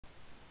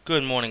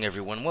Good morning,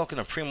 everyone. Welcome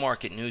to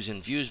Pre-Market News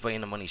and Views by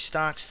In the Money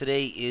Stocks.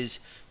 Today is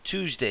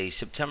Tuesday,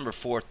 September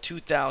 4th,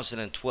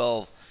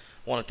 2012. I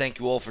want to thank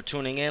you all for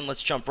tuning in.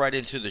 Let's jump right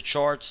into the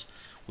charts.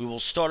 We will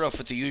start off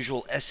with the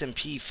usual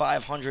S&P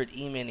 500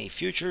 E-mini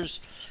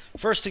futures.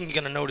 First thing you're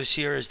going to notice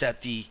here is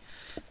that the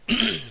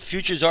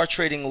futures are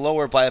trading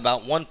lower by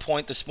about 1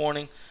 point this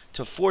morning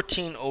to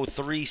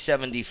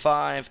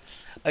 1403.75.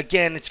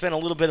 Again, it's been a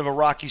little bit of a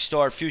rocky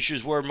start.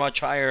 Futures were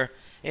much higher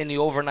in the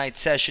overnight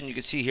session. You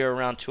can see here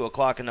around 2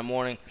 o'clock in the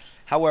morning.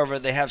 However,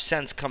 they have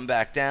since come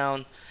back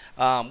down.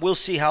 We'll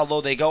see how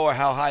low they go or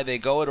how high they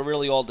go. It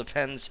really all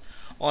depends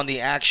on the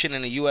action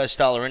in the U.S.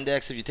 dollar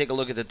index. If you take a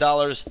look at the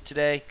dollars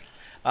today,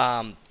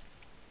 the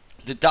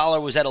dollar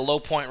was at a low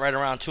point right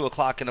around 2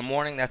 o'clock in the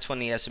morning. That's when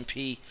the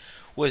S&P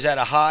was at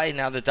a high.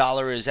 Now the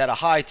dollar is at a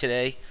high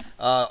today,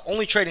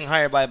 only trading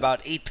higher by about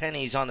 8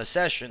 pennies on the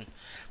session.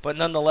 But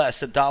nonetheless,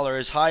 the dollar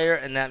is higher,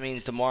 and that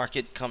means the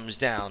market comes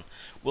down.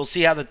 We'll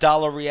see how the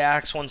dollar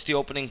reacts once the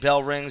opening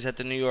bell rings at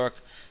the New York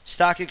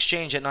Stock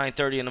Exchange at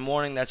 9:30 in the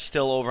morning. That's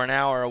still over an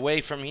hour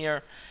away from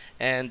here,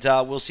 and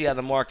we'll see how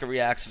the market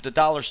reacts. If the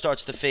dollar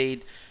starts to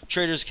fade,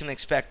 traders can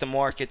expect the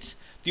markets,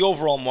 the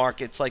overall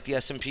markets, like the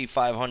S&P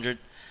 500,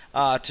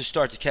 to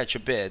start to catch a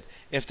bid.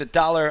 If the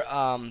dollar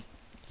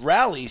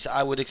rallies,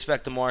 I would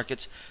expect the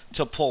markets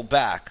to pull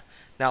back.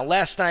 Now,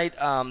 last night,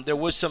 there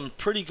was some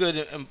pretty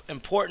good,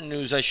 important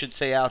news, I should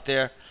say, out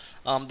there.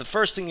 The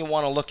first thing you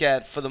want to look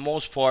at, for the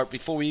most part,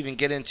 before we even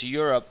get into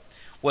Europe,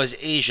 was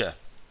Asia.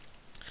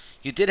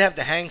 You did have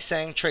the Hang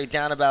Seng trade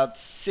down about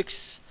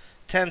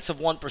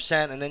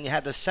 0.6%, and then you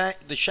had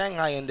the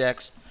Shanghai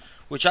Index,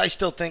 which I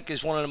still think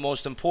is one of the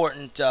most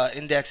important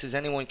indexes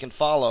anyone can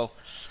follow,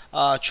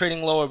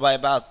 trading lower by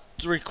about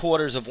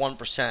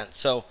 0.75%.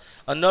 So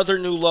another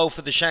new low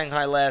for the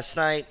Shanghai last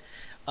night.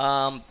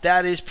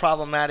 That is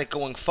problematic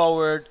going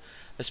forward,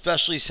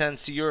 especially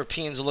since the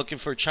Europeans are looking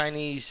for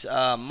Chinese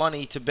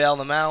money to bail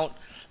them out.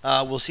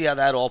 We'll see how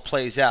that all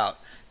plays out.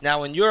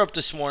 Now, in Europe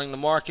this morning, the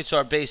markets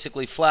are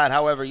basically flat.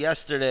 However,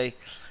 yesterday,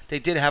 they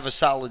did have a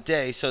solid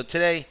day. So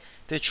today,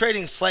 they're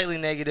trading slightly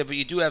negative, but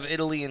you do have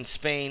Italy and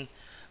Spain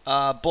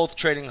both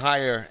trading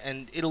higher.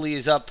 And Italy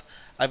is up,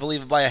 I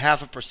believe, by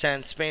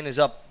 0.5%. Spain is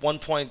up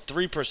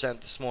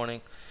 1.3% this morning.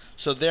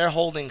 So they're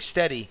holding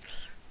steady.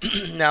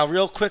 Now,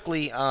 real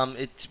quickly,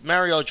 it's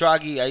Mario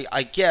Draghi,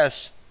 I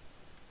guess,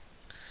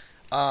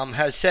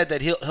 has said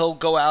that he'll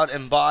go out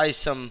and buy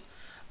some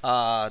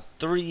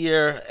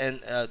 3-year, and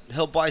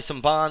he'll buy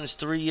some bonds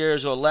 3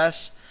 years or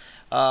less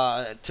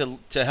to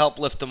help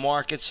lift the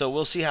market. So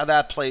we'll see how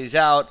that plays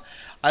out.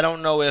 I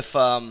don't know if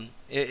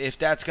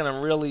that's going to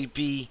really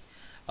be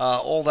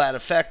all that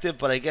effective,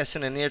 but I guess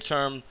in the near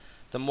term,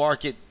 the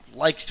market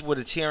likes what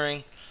it's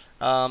hearing.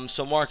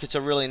 So markets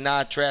are really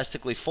not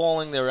drastically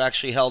falling. They were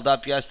actually held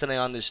up yesterday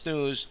on this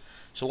news.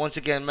 So once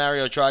again,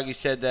 Mario Draghi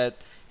said that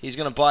he's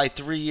going to buy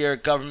 3-year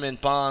government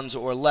bonds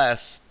or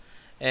less,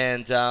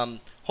 and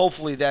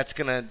hopefully that's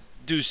going to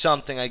do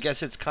something. I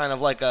guess it's kind of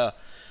like a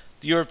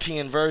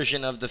European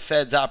version of the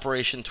Fed's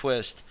Operation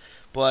Twist.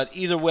 But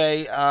either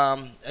way,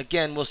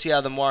 again, we'll see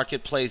how the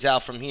market plays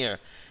out from here.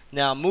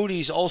 Now,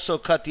 Moodys also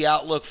cut the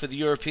outlook for the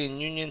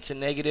European Union to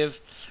negative.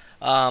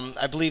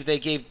 I believe they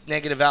gave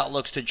negative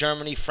outlooks to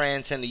Germany,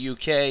 France, and the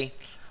UK.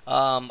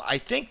 I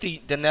think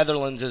the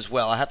Netherlands as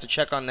well. I have to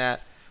check on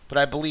that, but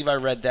I believe I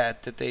read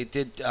that they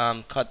did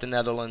cut the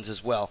Netherlands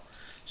as well.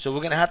 So we're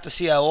going to have to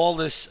see how all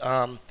this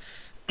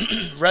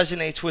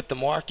resonates with the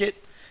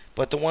market.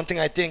 But the one thing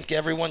I think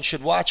everyone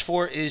should watch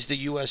for is the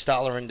U.S.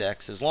 dollar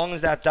index. As long as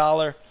that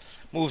dollar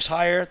moves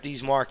higher,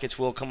 these markets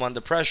will come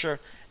under pressure,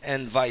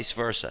 and vice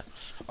versa.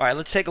 All right,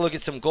 let's take a look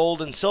at some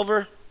gold and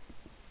silver.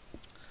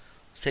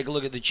 Let's take a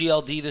look at the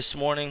GLD this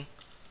morning.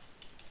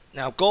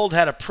 Now, gold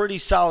had a pretty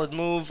solid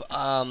move.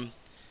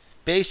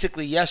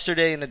 Basically,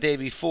 yesterday and the day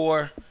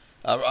before,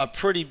 a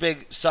pretty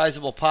big,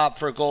 sizable pop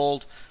for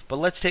gold. But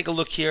let's take a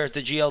look here at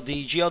the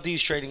GLD. GLD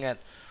is trading at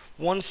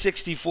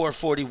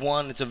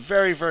 164.41. It's a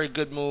very, very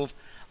good move.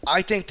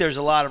 I think there's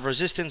a lot of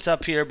resistance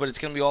up here, but it's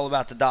going to be all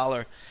about the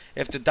dollar.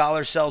 If the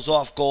dollar sells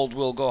off, gold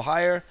will go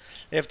higher.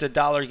 If the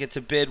dollar gets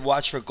a bid,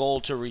 watch for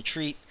gold to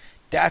retreat.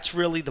 That's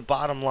really the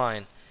bottom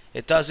line.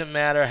 It doesn't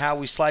matter how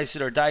we slice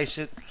it or dice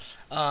it.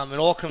 It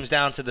all comes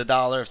down to the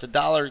dollar. If the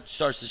dollar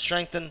starts to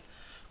strengthen,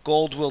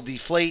 gold will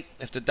deflate.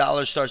 If the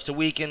dollar starts to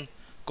weaken,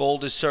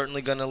 gold is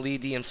certainly going to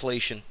lead the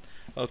inflation.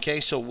 Okay,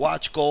 so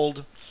watch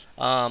gold.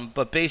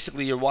 But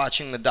basically, you're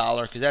watching the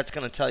dollar because that's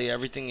going to tell you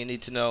everything you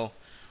need to know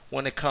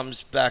when it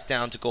comes back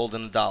down to gold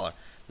and the dollar.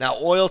 Now,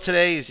 oil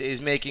today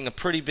is making a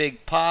pretty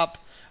big pop.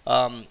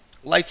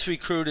 Light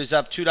sweet crude is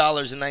up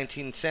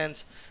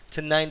 $2.19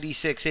 to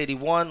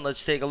 96.81.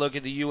 Let's take a look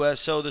at the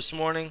USO this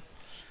morning.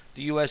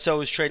 The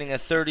USO is trading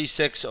at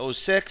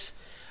 36.06.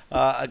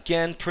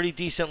 Again, pretty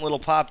decent little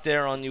pop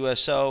there on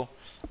USO.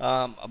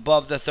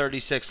 Above the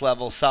 36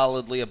 level,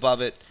 solidly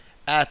above it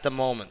at the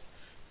moment.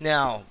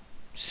 Now,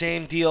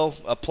 same deal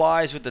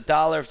applies with the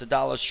dollar. If the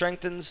dollar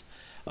strengthens,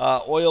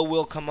 oil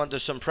will come under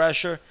some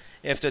pressure.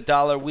 If the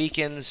dollar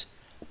weakens,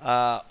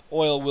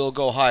 oil will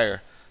go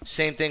higher.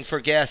 Same thing for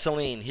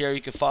gasoline. Here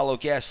you can follow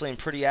gasoline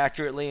pretty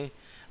accurately.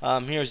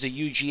 Here's the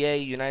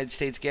UGA, United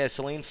States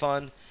Gasoline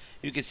Fund.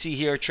 You can see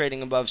here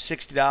trading above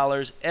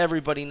 $60.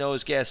 Everybody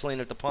knows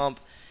gasoline at the pump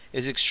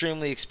is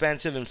extremely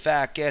expensive. In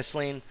fact,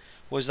 gasoline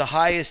was the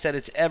highest that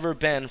it's ever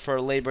been for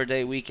a Labor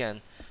Day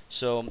weekend.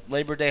 So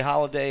Labor Day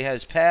holiday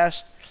has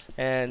passed,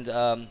 and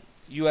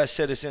U.S.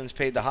 citizens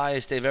paid the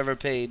highest they've ever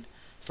paid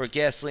for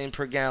gasoline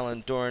per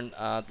gallon during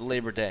the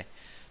Labor Day.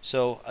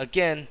 So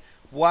again,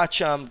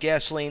 watch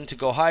gasoline to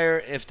go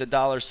higher if the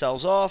dollar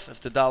sells off. If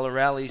the dollar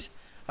rallies,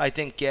 I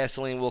think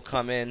gasoline will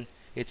come in.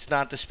 It's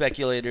not the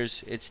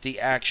speculators, it's the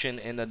action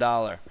in the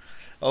dollar.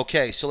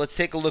 Okay, so let's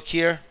take a look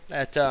here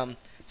at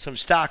some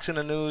stocks in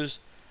the news.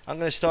 I'm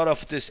going to start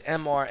off with this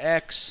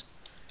MRX.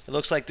 It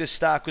looks like this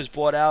stock was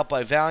bought out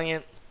by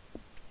Valiant.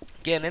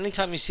 Again,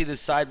 anytime you see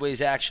this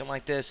sideways action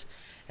like this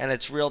and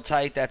it's real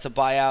tight, that's a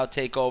buyout,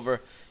 takeover.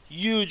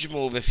 Huge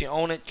move. If you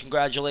own it,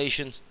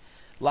 congratulations.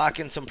 Lock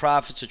in some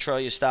profits or trail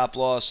your stop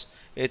loss.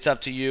 It's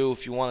up to you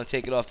if you want to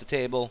take it off the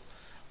table.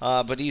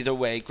 But either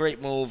way,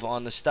 great move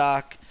on the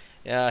stock.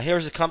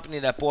 Here's a company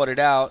that bought it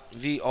out,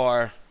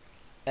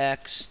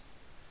 VRX.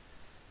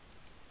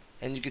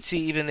 And you can see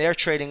even they're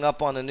trading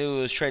up on the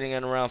news, trading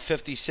at around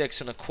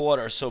 56 and a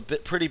quarter. So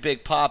pretty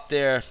big pop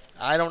there.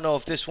 I don't know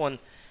if this one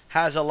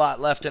has a lot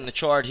left in the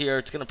chart here.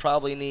 It's going to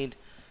probably need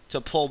to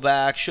pull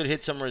back. Should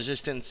hit some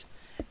resistance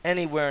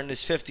anywhere in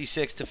this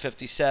 56 to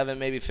 57,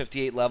 maybe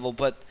 58 level.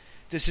 But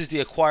this is the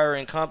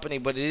acquiring company,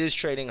 but it is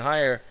trading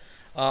higher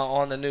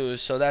on the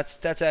news. So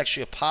that's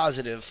actually a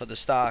positive for the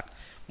stock.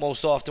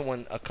 Most often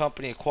when a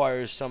company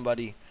acquires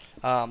somebody,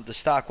 the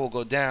stock will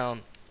go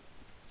down.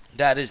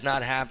 That is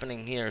not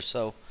happening here.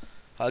 So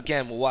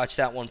again, we'll watch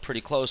that one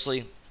pretty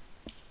closely.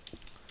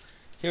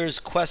 Here's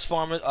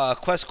Questcor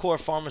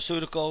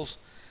Pharmaceuticals.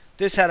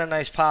 This had a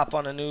nice pop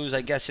on the news,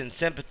 I guess in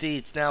sympathy.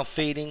 It's now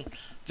fading.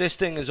 This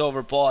thing is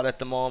overbought at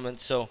the moment.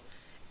 So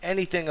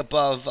anything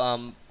above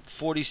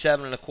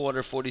 47 and a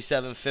quarter,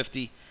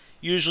 47.50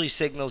 usually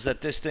signals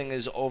that this thing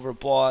is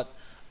overbought.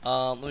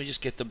 Let me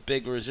just get the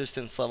big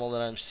resistance level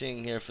that I'm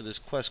seeing here for this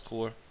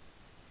Questcor.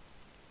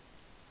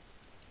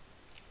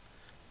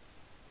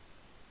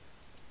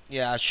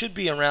 Yeah, it should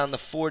be around the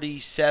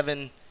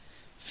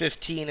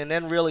 47.15 and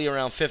then really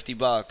around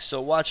 $50.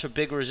 So watch for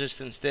big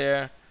resistance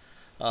there.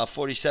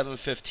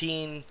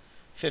 47.15,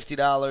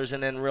 $50,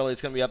 and then really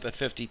it's going to be up at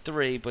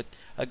 53. But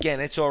again,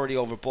 it's already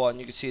overbought, and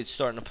you can see it's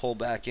starting to pull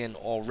back in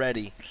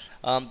already.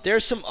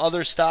 There's some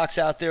other stocks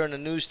out there in the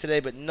news today,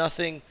 but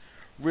nothing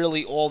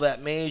really all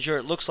that major.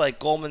 It looks like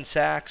Goldman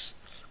Sachs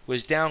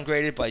was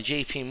downgraded by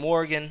JP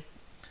Morgan,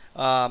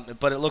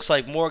 but it looks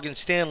like Morgan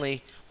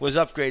Stanley was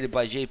upgraded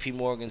by JP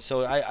Morgan.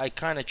 So I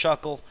kind of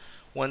chuckle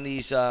when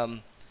these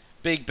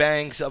big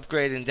banks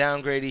upgrade and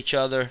downgrade each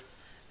other,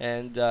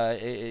 and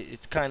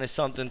it's kind of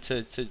something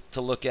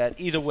to look at.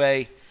 Either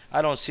way,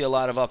 I don't see a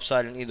lot of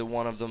upside in either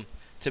one of them,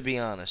 to be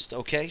honest.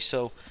 Okay,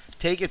 so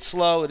take it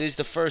slow. It is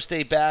the first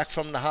day back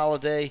from the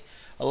holiday.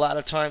 A lot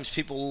of times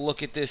people will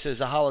look at this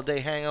as a holiday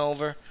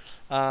hangover.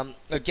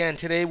 Again,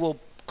 today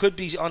could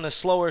be on the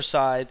slower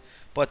side,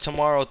 but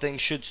tomorrow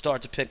things should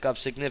start to pick up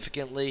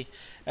significantly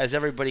as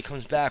everybody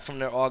comes back from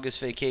their August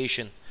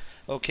vacation.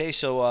 Okay,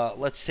 so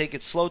let's take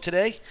it slow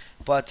today,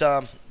 but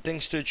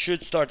things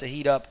should start to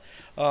heat up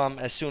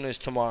as soon as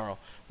tomorrow.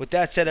 With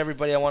that said,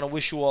 everybody, I want to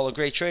wish you all a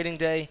great trading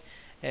day,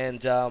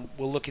 and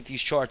we'll look at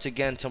these charts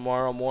again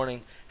tomorrow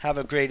morning. Have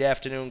a great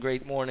afternoon,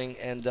 great morning,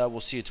 and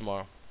we'll see you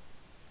tomorrow.